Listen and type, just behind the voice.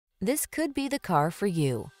This could be the car for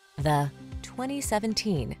you. The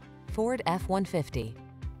 2017 Ford F-150.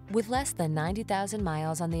 With less than 90,000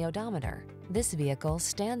 miles on the odometer, this vehicle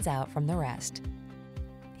stands out from the rest.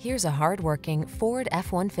 Here's a hard-working Ford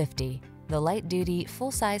F-150, the light-duty,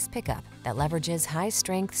 full-size pickup that leverages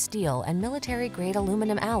high-strength steel and military-grade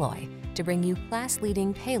aluminum alloy to bring you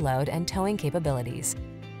class-leading payload and towing capabilities.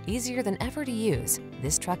 Easier than ever to use,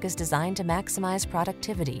 this truck is designed to maximize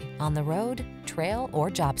productivity on the road, trail, or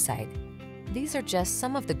job site. These are just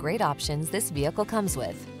some of the great options this vehicle comes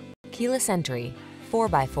with: keyless entry,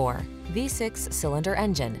 4x4, V6 cylinder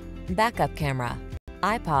engine, backup camera,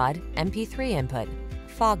 iPod, MP3 input,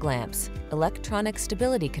 fog lamps, electronic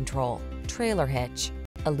stability control, trailer hitch,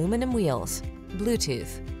 aluminum wheels,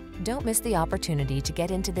 Bluetooth. Don't miss the opportunity to get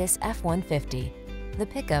into this F-150, the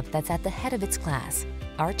pickup that's at the head of its class.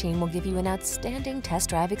 Our team will give you an outstanding test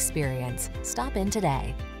drive experience. Stop in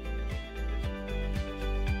today.